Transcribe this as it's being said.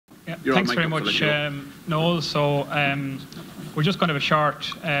Yeah, thanks very much, Noel. So we're just going to have a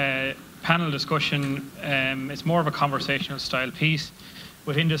short panel discussion. It's more of a conversational style piece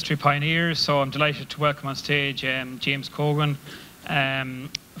with industry pioneers. So I'm delighted to welcome on stage James Cogan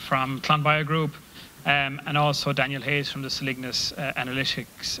from Clonbio Group, and also Daniel Hayes from the Celignis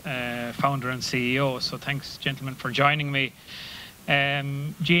Analytics founder and CEO. So thanks, gentlemen, for joining me.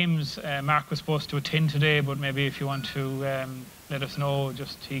 James, Mark was supposed to attend today, but maybe if you want to let us know,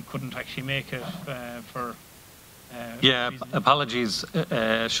 just he couldn't actually make it for... apologies,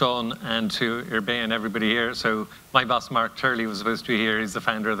 Sean, and to IrBEA and everybody here. So my boss, Mark Turley, was supposed to be here. He's the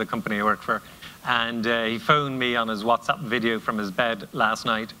founder of the company I work for. And he phoned me on his WhatsApp video from his bed last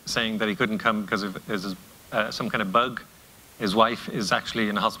night saying that he couldn't come because of his, some kind of bug. His wife is actually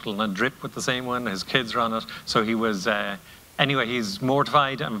in hospital on a drip with the same one. His kids are on it. So he was... Anyway, he's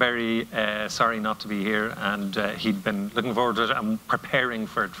mortified. I'm very sorry not to be here, and he'd been looking forward to it and preparing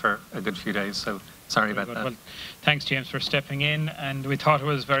for it for a good few days, so sorry about that. Well, thanks, James, for stepping in, and we thought it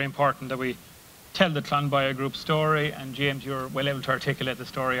was very important that we tell the Clonbio Group story, and James, you're well able to articulate the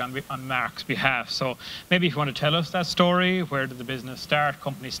story on Mark's behalf. So maybe if you want to tell us that story, where did the business start,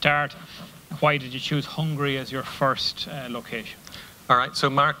 company start, why did you choose Hungary as your first location? All right, so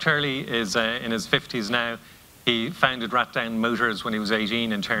Mark Turley is in his 50s now. He founded Ratdown Motors when he was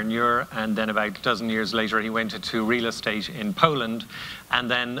 18 in Ternure, and then about a dozen years later he went into real estate in Poland, and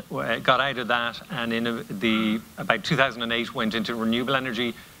then got out of that, and in about 2008 went into renewable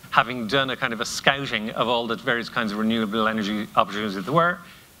energy, having done a kind of a scouting of all the various kinds of renewable energy opportunities that there were,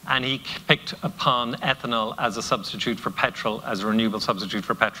 and he picked upon ethanol as a substitute for petrol, as a renewable substitute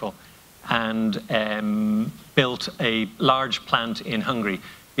for petrol, and built a large plant in Hungary.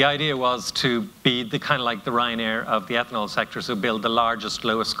 The idea was to be the kind of like the Ryanair of the ethanol sector, so build the largest,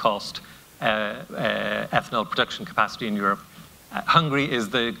 lowest cost ethanol production capacity in Europe. Hungary is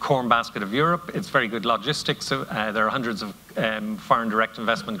the corn basket of Europe. It's very good logistics. So, there are hundreds of foreign direct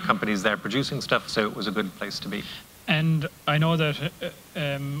investment companies there producing stuff, so it was a good place to be. And I know that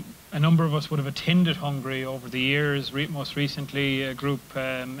a number of us would have attended Hungary over the years, most recently a group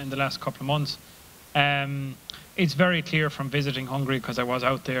in the last couple of months. It's very clear from visiting Hungary, because I was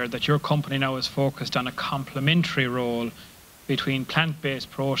out there, that your company now is focused on a complementary role between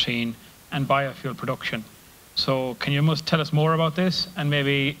plant-based protein and biofuel production. So can you tell us more about this, and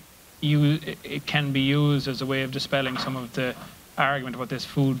maybe it can be used as a way of dispelling some of the argument about this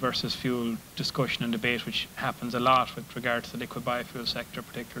food versus fuel discussion and debate, which happens a lot with regard to the liquid biofuel sector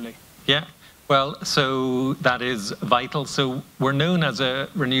particularly? Yeah. Well, so that is vital. So we're known as a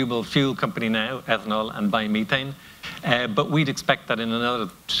renewable fuel company now, ethanol and biomethane, but we'd expect that in another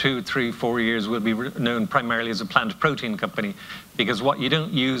 2, 3, 4 years we'll be known primarily as a plant protein company, because what you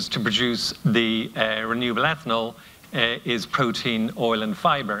don't use to produce the renewable ethanol is protein, oil and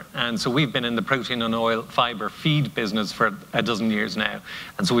fiber. And so we've been in the protein and oil fiber feed business for a dozen years now.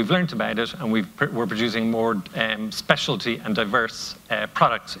 And so we've learned about it, and we're producing more specialty and diverse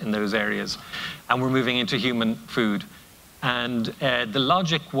products in those areas. And we're moving into human food. And the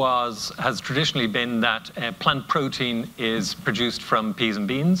logic has traditionally been that plant protein is produced from peas and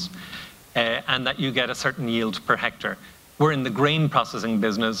beans, and that you get a certain yield per hectare. We're in the grain processing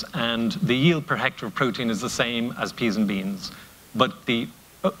business, and the yield per hectare of protein is the same as peas and beans. But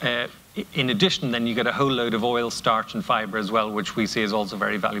in addition, then you get a whole load of oil, starch, and fiber as well, which we see as also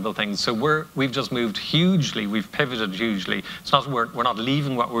very valuable things. So we've just moved hugely. We've pivoted hugely. It's not we're not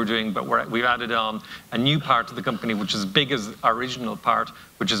leaving what we're doing, but we've added on a new part of the company, which is as big as our original part,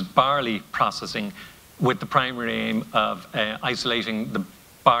 which is barley processing, with the primary aim of isolating the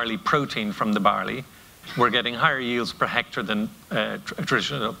barley protein from the barley. We're getting higher yields per hectare than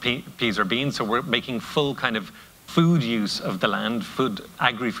traditional peas or beans, so we're making full kind of food use of the land,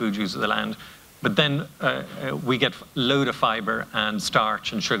 agri-food use of the land. But then we get a load of fiber and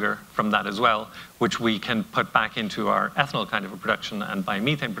starch and sugar from that as well, which we can put back into our ethanol kind of a production and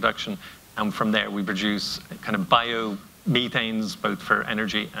biomethane production. And from there we produce kind of biomethanes, both for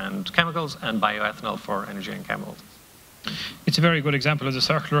energy and chemicals, and bioethanol for energy and chemicals. It's a very good example of the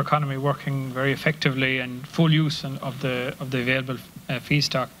circular economy working very effectively and full use of the available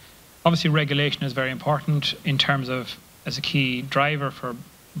feedstock. Obviously, regulation is very important in terms of as a key driver for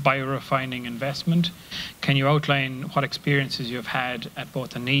biorefining investment. Can you outline what experiences you've had at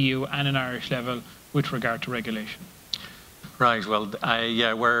both an EU and an Irish level with regard to regulation? Right. Well,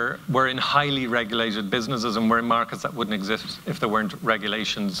 yeah, we're in highly regulated businesses, and we're in markets that wouldn't exist if there weren't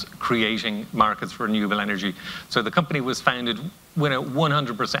regulations creating markets for renewable energy. So the company was founded with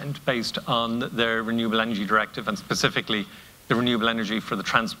 100% based on the Renewable Energy Directive, and specifically the renewable energy for the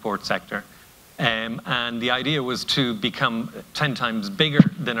transport sector. And the idea was to become 10 times bigger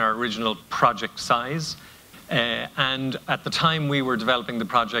than our original project size. And at the time we were developing the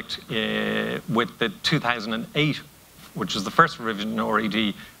project with the 2008, which was the first revision in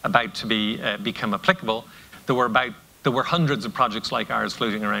RED, about to become applicable, there were hundreds of projects like ours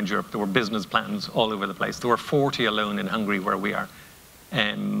floating around Europe. There were business plans all over the place. There were 40 alone in Hungary, where we are.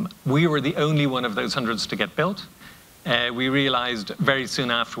 We were the only one of those hundreds to get built. We realized very soon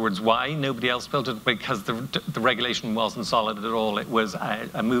afterwards why nobody else built it, because the regulation wasn't solid at all. It was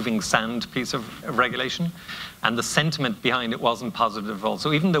a moving sand piece of regulation, and the sentiment behind it wasn't positive at all.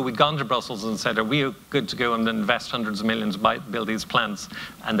 So even though we'd gone to Brussels and said, are we good to go and invest hundreds of millions to build these plants,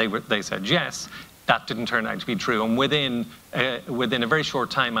 and they said yes, that didn't turn out to be true. And within a very short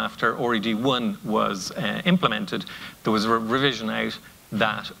time after RED 1 was implemented, there was a revision out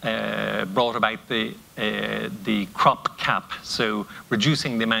that brought about the crop cap, so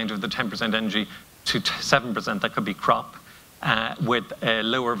reducing the amount of the 10% energy to 7% that could be crop, with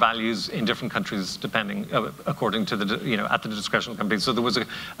lower values in different countries, depending according to at the discretion of companies. So there was a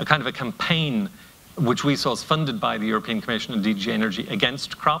kind of a campaign which we saw as funded by the European Commission and DG Energy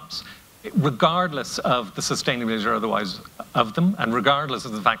against crops, regardless of the sustainability or otherwise of them, and regardless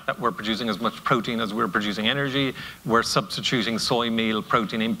of the fact that we're producing as much protein as we're producing energy, we're substituting soy meal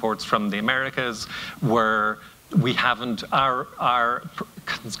protein imports from the Americas, where we haven't, our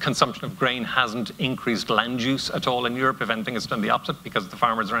consumption of grain hasn't increased land use at all in Europe. If anything, it's done the opposite, because the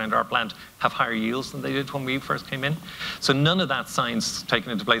farmers around our plant have higher yields than they did when we first came in. So none of that science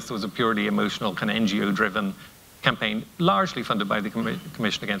taken into place. There was a purely emotional, kind of NGO-driven campaign, largely funded by the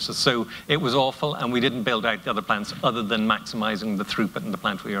Commission against us. So it was awful, and we didn't build out the other plants other than maximizing the throughput in the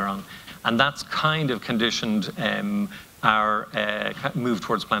plant we were on. And that's kind of conditioned our move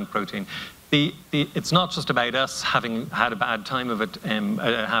towards plant protein. It's not just about us having had a bad time of it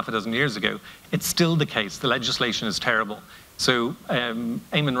half a dozen years ago. It's still the case. The legislation is terrible. So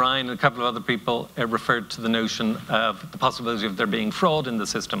Eamon Ryan and a couple of other people referred to the notion of the possibility of there being fraud in the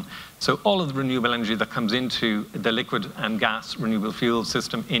system. So all of the renewable energy that comes into the liquid and gas renewable fuel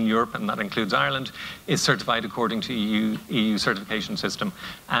system in Europe, and that includes Ireland, is certified according to EU certification system.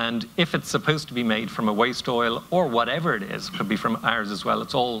 And if it's supposed to be made from a waste oil or whatever it is, could be from ours as well,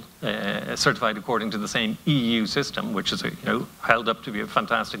 it's all certified according to the same EU system, which is held up to be a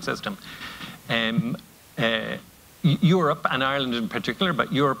fantastic system. Europe, and Ireland in particular,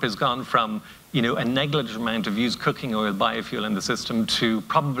 but Europe has gone from a negligible amount of used cooking oil biofuel in the system to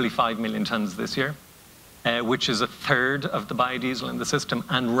probably 5 million tons this year, which is a third of the biodiesel in the system,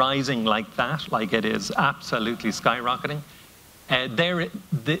 and rising like that, like it is absolutely skyrocketing.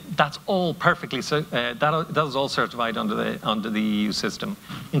 That's all perfectly, that is all certified under the EU system,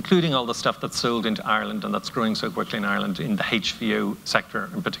 including all the stuff that's sold into Ireland and that's growing so quickly in Ireland in the HVO sector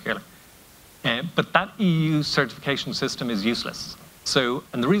in particular. But that EU certification system is useless. So,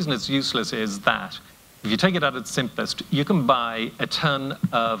 and the reason it's useless is that if you take it at its simplest, you can buy a ton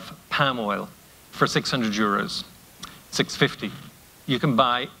of palm oil for 600 euros, 650. You can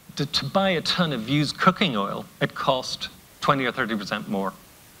buy, to buy a ton of used cooking oil, it costs 20 or 30% more.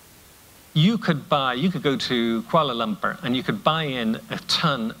 You could go to Kuala Lumpur and you could buy in a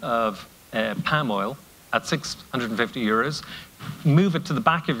ton of palm oil at 650 euros, move it to the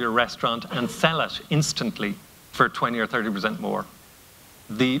back of your restaurant and sell it instantly for 20 or 30% more.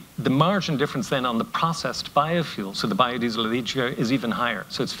 The margin difference then on the processed biofuel, so the biodiesel of each year, is even higher.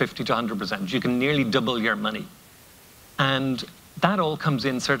 So it's 50 to 100%. You can nearly double your money. And that all comes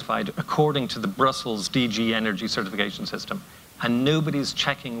in certified according to the Brussels DG Energy certification system. And nobody's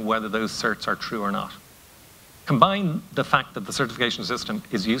checking whether those certs are true or not. Combine the fact that the certification system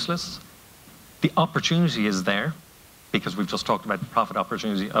is useless, the opportunity is there, because we've just talked about the profit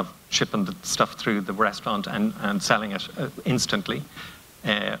opportunity of shipping the stuff through the restaurant and selling it instantly.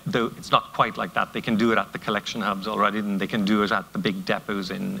 Though it's not quite like that. They can do it at the collection hubs already, and they can do it at the big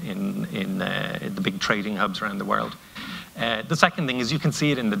depots in the big trading hubs around the world. The second thing is you can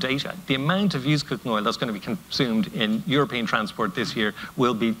see it in the data. The amount of used cooking oil that's going to be consumed in European transport this year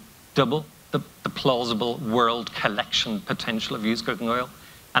will be double the plausible world collection potential of used cooking oil.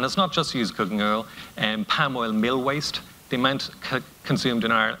 And it's not just used cooking oil, palm oil mill waste. The amount consumed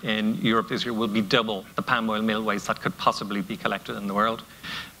in Europe this year will be double the palm oil mill waste that could possibly be collected in the world.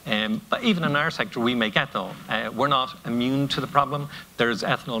 But even in our sector, we make ethanol. We're not immune to the problem. There's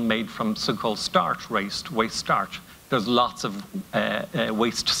ethanol made from so-called starch waste starch. There's lots of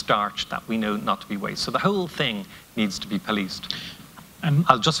waste starch that we know not to be waste. So the whole thing needs to be policed. And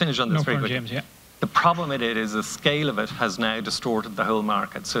I'll just finish on this very quickly. James, yeah. The problem with it is the scale of it has now distorted the whole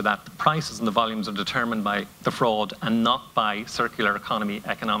market, so that the prices and the volumes are determined by the fraud and not by circular economy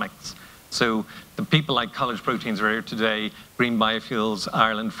economics. So the people like College Proteins are here today, Green Biofuels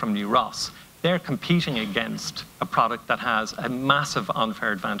Ireland from New Ross, they're competing against a product that has a massive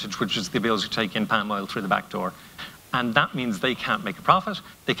unfair advantage, which is the ability to take in palm oil through the back door. And that means they can't make a profit,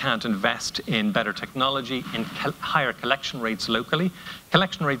 they can't invest in better technology, in higher collection rates locally.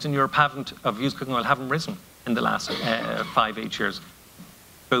 Collection rates in Europe of used cooking oil haven't risen in the last 5-8 years.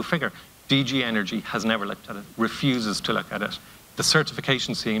 Go figure. DG Energy has never looked at it, refuses to look at it. The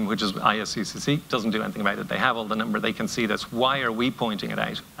certification scheme, which is ISCCC, doesn't do anything about it. They have all the number, they can see this. Why are we pointing it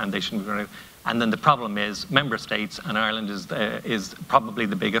out? And they shouldn't be doing it. And then the problem is member states, and Ireland is probably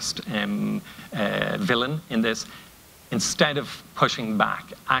the biggest villain in this. Instead of pushing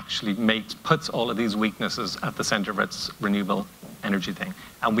back, actually puts all of these weaknesses at the center of its renewable energy thing.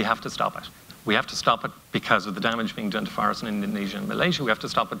 And we have to stop it. We have to stop it because of the damage being done to forests in Indonesia and Malaysia. We have to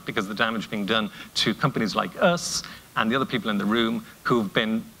stop it because of the damage being done to companies like us and the other people in the room who've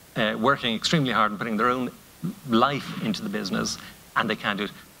been working extremely hard and putting their own life into the business, and they can't do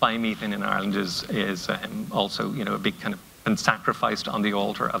it. Biomethane in Ireland is also, a big kind of been sacrificed on the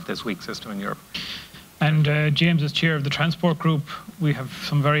altar of this weak system in Europe. And James, as chair of the transport group, we have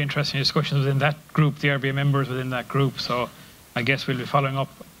some very interesting discussions within that group, the IrBEA members within that group. So I guess we'll be following up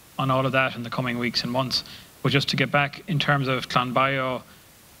on all of that in the coming weeks and months. But just to get back in terms of Clonbio,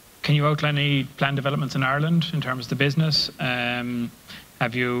 can you outline any planned developments in Ireland in terms of the business?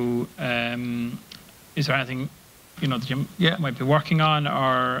 Have you, is there anything that you might be working on,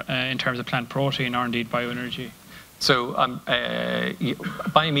 or in terms of plant protein or indeed bioenergy? So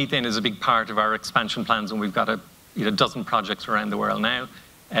biomethane is a big part of our expansion plans, and we've got a dozen projects around the world now.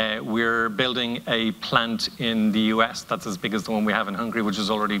 We're building a plant in the US that's as big as the one we have in Hungary, which is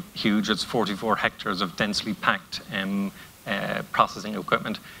already huge. It's 44 hectares of densely packed processing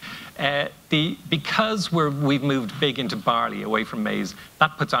equipment. Because we've moved big into barley away from maize,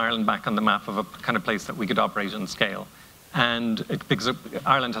 that puts Ireland back on the map of a kind of place that we could operate on scale. And because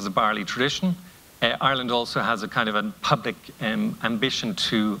Ireland has a barley tradition, Ireland also has a kind of a public ambition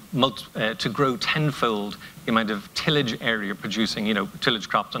to grow tenfold the amount of tillage area producing, tillage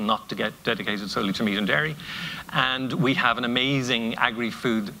crops, and not to get dedicated solely to meat and dairy. And we have an amazing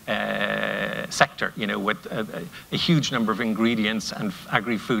agri-food sector, with a huge number of ingredients and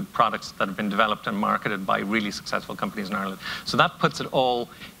agri-food products that have been developed and marketed by really successful companies in Ireland. So that puts it all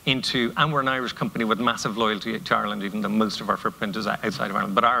into, and we're an Irish company with massive loyalty to Ireland, even though most of our footprint is outside of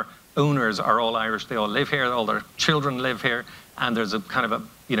Ireland. But our owners are all Irish, they all live here, all their children live here, and there's a kind of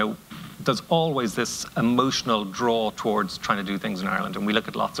there's always this emotional draw towards trying to do things in Ireland, and we look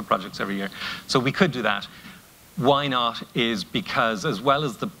at lots of projects every year. So we could do that. Why not is because, as well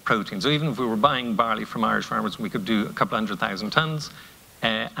as the protein, so even if we were buying barley from Irish farmers, we could do a couple 100,000 tons,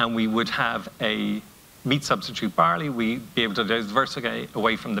 and we would have a meat substitute barley. We'd be able to diversify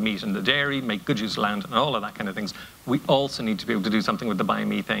away from the meat and the dairy, make good use of land, and all of that kind of things. We also need to be able to do something with the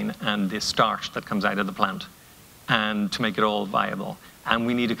biomethane and the starch that comes out of the plant, and to make it all viable. And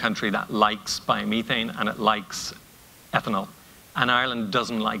we need a country that likes biomethane and it likes ethanol. And Ireland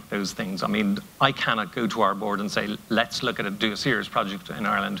doesn't like those things. I mean, I cannot go to our board and say, let's look at it, do a serious project in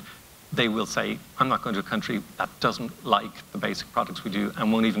Ireland. They will say, I'm not going to a country that doesn't like the basic products we do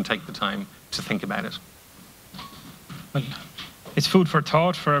and won't even take the time to think about it. Well, it's food for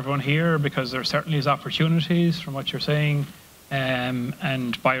thought for everyone here, because there certainly is opportunities from what you're saying. And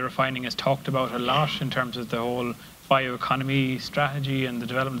biorefining is talked about a lot in terms of the whole bioeconomy strategy and the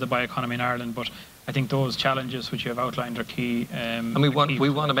development of the bioeconomy in Ireland. But I think those challenges which you have outlined are key. And we want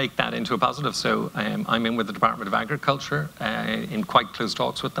to make that into a positive. So I'm in with the Department of Agriculture, in quite close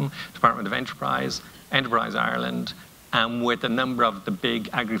talks with them, Department of Enterprise Ireland, and with a number of the big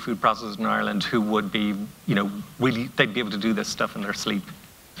agri-food processors in Ireland who would be, really, they'd be able to do this stuff in their sleep.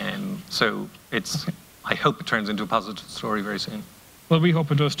 So I hope it turns into a positive story very soon. Well, we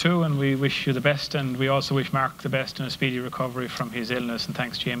hope it does too, and we wish you the best, and we also wish Mark the best in a speedy recovery from his illness. And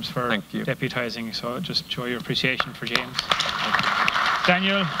thanks, James, for deputising. So just show your appreciation for James.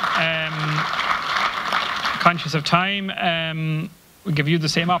 Daniel, conscious of time, we'll give you the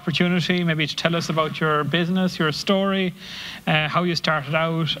same opportunity maybe to tell us about your business, your story, how you started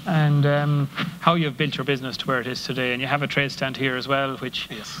out, and how you've built your business to where it is today. And you have a trade stand here as well, which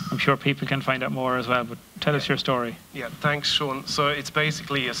I'm sure people can find out more as well. But tell us your story. Yeah, thanks, Sean. So it's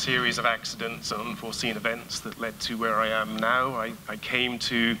basically a series of accidents and unforeseen events that led to where I am now. I came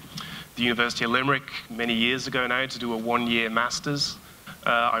to the University of Limerick many years ago now to do a one-year master's.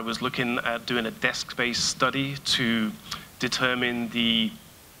 I was looking at doing a desk-based study to determine the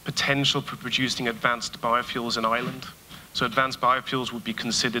potential for producing advanced biofuels in Ireland. So advanced biofuels would be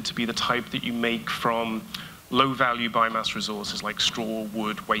considered to be the type that you make from low-value biomass resources like straw,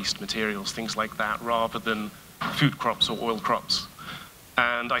 wood, waste materials, things like that, rather than food crops or oil crops.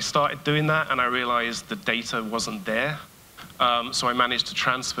 And I started doing that, and I realized the data wasn't there. So I managed to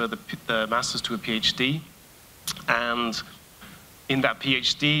transfer the master's to a PhD. And in that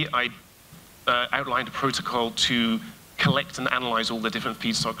PhD, I outlined a protocol to collect and analyze all the different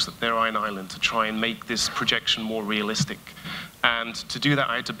feedstocks that there are in Ireland to try and make this projection more realistic. And to do that,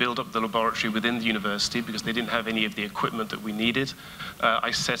 I had to build up the laboratory within the university because they didn't have any of the equipment that we needed.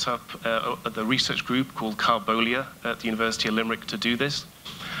 I set up the research group called Carbolia at the University of Limerick to do this.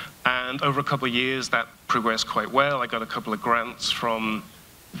 And over a couple of years, that progressed quite well. I got a couple of grants from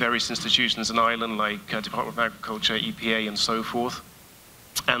various institutions in Ireland, like Department of Agriculture, EPA, and so forth.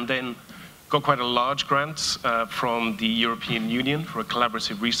 And then got quite a large grant from the European Union for a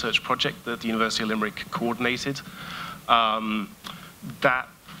collaborative research project that the University of Limerick coordinated. That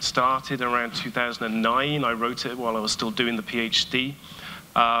started around 2009. I wrote it while I was still doing the PhD.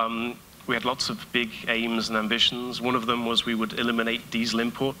 We had lots of big aims and ambitions. One of them was we would eliminate diesel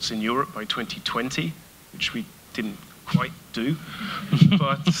imports in Europe by 2020, which we didn't quite do.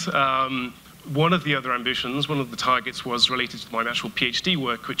 But one of the other ambitions, one of the targets, was related to my actual PhD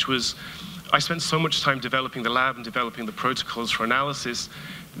work, which was I spent so much time developing the lab and developing the protocols for analysis.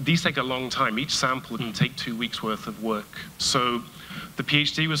 These take a long time. Each sample can take 2 weeks worth of work. So the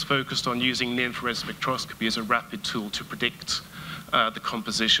PhD was focused on using near-infrared spectroscopy as a rapid tool to predict the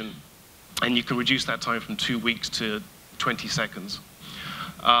composition. And you can reduce that time from 2 weeks to 20 seconds.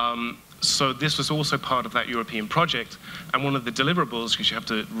 So this was also part of that European project. And one of the deliverables, because you have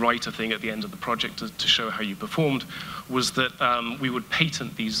to write a thing at the end of the project to show how you performed, was that we would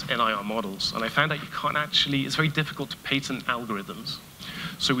patent these NIR models. And I found out you can't actually, it's very difficult to patent algorithms.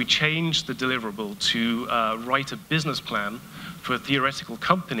 So we changed the deliverable to write a business plan for a theoretical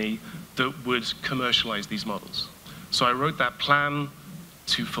company that would commercialize these models. So I wrote that plan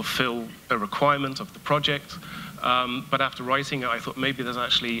to fulfill a requirement of the project. But after writing it, I thought maybe there's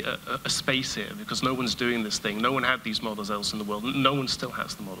actually a space here because no one's doing this thing. No one had these models else in the world. No one still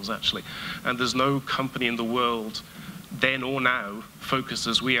has the models, actually. And there's no company in the world, then or now, focused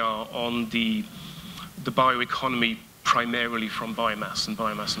as we are on the bioeconomy primarily from biomass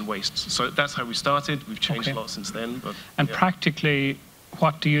and waste. So that's how we started. We've changed a lot since then. But, and practically,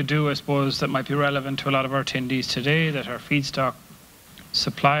 what do you do, I suppose, that might be relevant to a lot of our attendees today that are feedstock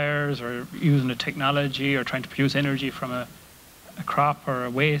suppliers or using a technology or trying to produce energy from a crop or a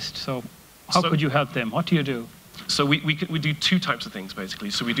waste? So how could you help them? What do you do? So we do two types of things, basically.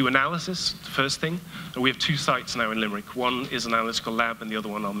 So we do analysis, the first thing. And we have 2 sites now in Limerick. One is an analytical lab, and the other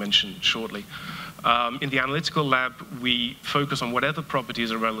one I'll mention shortly. In the analytical lab, we focus on whatever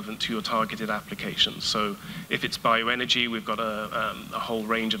properties are relevant to your targeted application. So if it's bioenergy, we've got a whole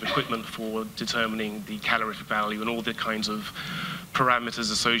range of equipment for determining the calorific value and all the kinds of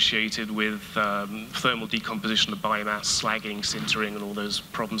parameters associated with thermal decomposition of biomass, slagging, sintering, and all those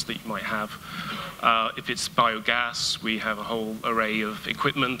problems that you might have. If it's biogas, we have a whole array of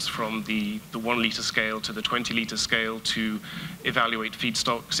equipment from the 1 litre scale to the 20 litre scale to evaluate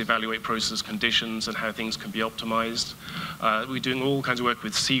feedstocks, evaluate process conditions, and how things can be optimized. We're doing all kinds of work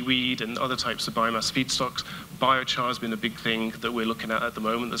with seaweed and other types of biomass feedstocks. Biochar has been a big thing that we're looking at the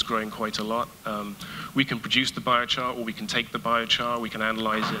moment that's growing quite a lot. We can produce the biochar, or we can take the biochar, we can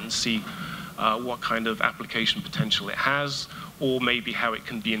analyze it and see what kind of application potential it has, or maybe how it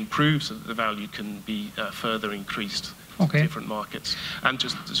can be improved so that the value can be further increased to different markets. And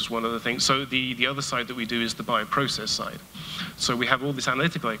just one other thing. So the other side that we do is the bioprocess side. So we have all this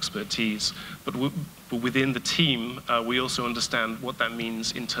analytical expertise, but within the team, we also understand what that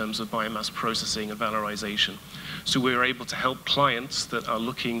means in terms of biomass processing and valorization. So we're able to help clients that are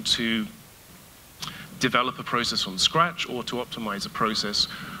looking to develop a process from scratch or to optimize a process.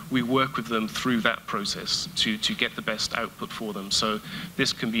 We work with them through that process to get the best output for them. So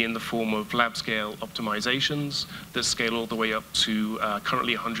this can be in the form of lab scale optimizations that scale all the way up to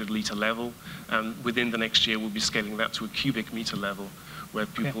currently 100 litre level. And within the next year, we'll be scaling that to a cubic meter level where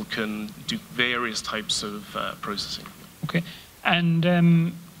people can do various types of processing. Okay. And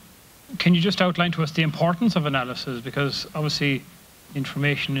can you just outline to us the importance of analysis? Because obviously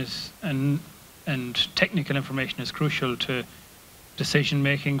information is, and technical information is crucial to decision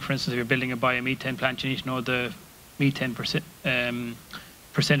making. For instance, if you're building a biomethane plant, you need to know the methane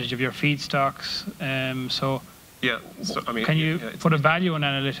percentage of your feedstocks. I mean, can you put a value on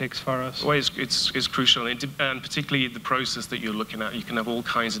analytics for us? Well, it's crucial, and particularly the process that you're looking at. You can have all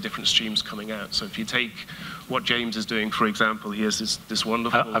kinds of different streams coming out. So if you take what James is doing, for example, he has this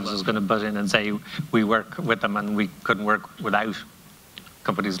wonderful. I was just going to butt in and say we work with them, and we couldn't work without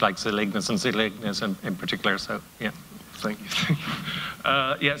companies like Celignis and Celignis in particular. So, yeah. Thank you.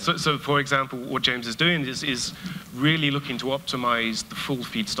 Yeah, so for example, what James is doing is really looking to optimize the full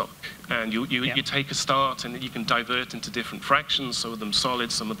feedstock. And you take a start and you can divert into different fractions, some of them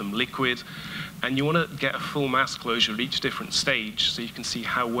solid, some of them liquid. And you want to get a full mass closure at each different stage so you can see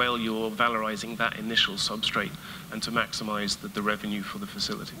how well you're valorizing that initial substrate and to maximize the revenue for the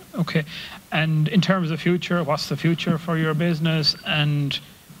facility. Okay. And in terms of future, what's the future for your business? And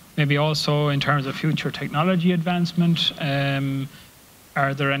maybe also in terms of future technology advancement,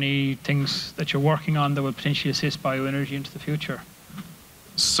 are there any things that you're working on that will potentially assist bioenergy into the future?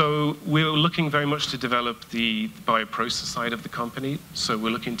 So we're looking very much to develop the bioprocess side of the company. So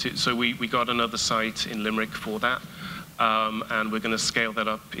we're looking to, so we got another site in Limerick for that. And we're going to scale that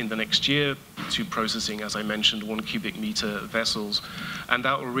up in the next year to processing, as I mentioned, 1 cubic meter vessels. And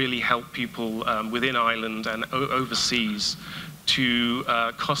that will really help people within Ireland and overseas to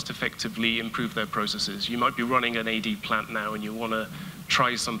cost effectively improve their processes. You might be running an AD plant now and you want to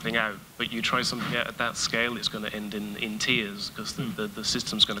try something out, but you try something out at that scale, it's going to end in tears because the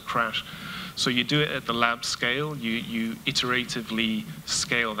system's going to crash. So you do it at the lab scale, you iteratively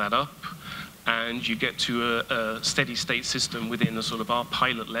scale that up, and you get to a steady state system within a sort of our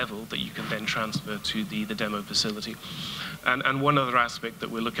pilot level that you can then transfer to the demo facility. And one other aspect that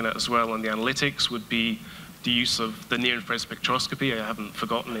we're looking at as well on the analytics would be the use of the near-infrared spectroscopy. I haven't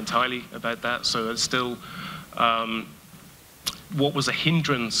forgotten entirely about that. So it's still, what was a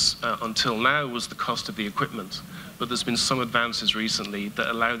hindrance until now was the cost of the equipment. But there's been some advances recently that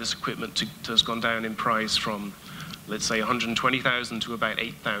allow this equipment to have gone down in price from, let's say, 120,000 to about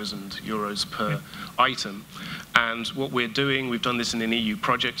 8,000 euros per item. And what we're doing, we've done this in an EU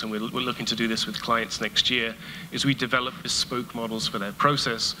project, and we're looking to do this with clients next year, is we develop bespoke models for their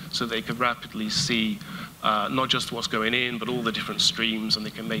process so they could rapidly see not just what's going in, but all the different streams, and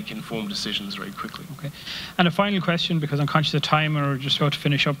they can make informed decisions very quickly. Okay. And a final question, because I'm conscious of time, and we're just about to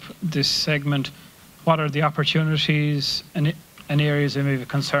finish up this segment. What are the opportunities and areas of maybe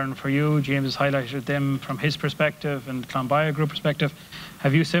concern for you? James has highlighted them from his perspective and Clonbio Group perspective.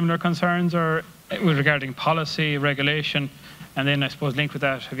 Have you similar concerns or regarding policy, regulation? And then I suppose linked with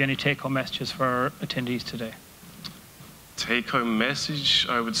that, have you any take-home messages for attendees today? Take-home message,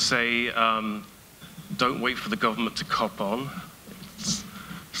 I would say, don't wait for the government to cop on.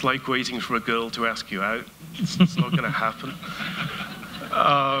 It's like waiting for a girl to ask you out. It's not going to happen.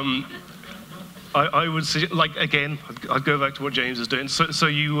 I would say, like, again, I'd go back to what James is doing. So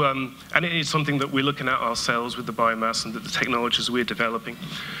you, and it is something that we're looking at ourselves with the biomass and the technologies we're developing.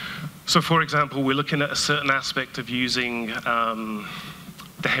 So, for example, we're looking at a certain aspect of using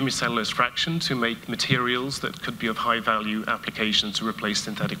the hemicellulose fraction to make materials that could be of high value application to replace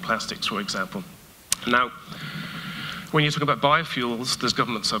synthetic plastics, for example. Now, when you talk about biofuels, there's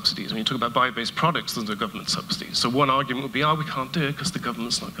government subsidies. When you talk about bio-based products, there's no government subsidies. So one argument would be, oh, we can't do it because the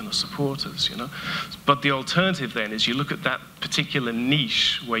government's not going to support us, you know. But the alternative then is you look at that particular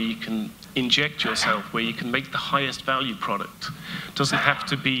niche where you can inject yourself, where you can make the highest value product. It doesn't have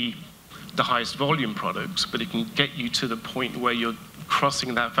to be the highest volume products, but it can get you to the point where you're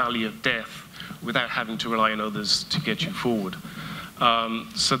crossing that valley of death without having to rely on others to get you forward.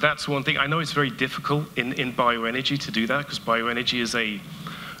 So that's one thing. I know it's very difficult in bioenergy to do that because bioenergy is a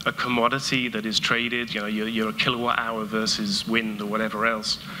commodity that is traded. You know, you're a kilowatt hour versus wind or whatever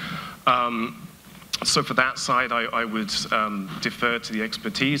else. So for that side, I would defer to the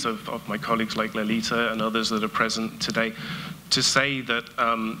expertise of my colleagues like Lolita and others that are present today to say that,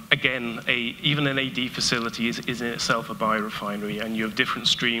 again, even an AD facility is in itself a biorefinery, and you have different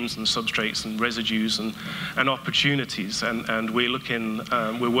streams and substrates and residues and opportunities. And we're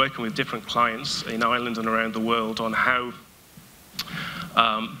working with different clients in Ireland and around the world on how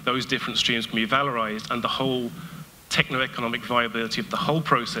those different streams can be valorized, and the whole techno-economic viability of the whole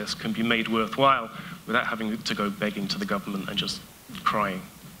process can be made worthwhile without having to go begging to the government and just crying.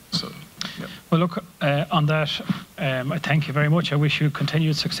 So, yeah. Well, look, on that, I thank you very much. I wish you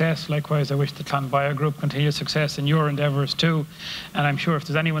continued success. Likewise, I wish the Clonbio Group continued success in your endeavours too. And I'm sure if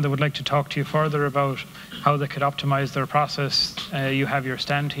there's anyone that would like to talk to you further about how they could optimise their process, you have your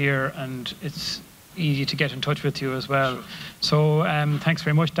stand here, and it's easy to get in touch with you as well. Sure. So thanks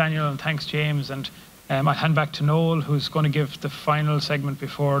very much, Daniel, and thanks, James. And I'll hand back to Noel, who's going to give the final segment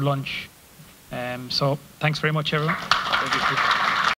before lunch. So thanks very much, everyone. Thank you.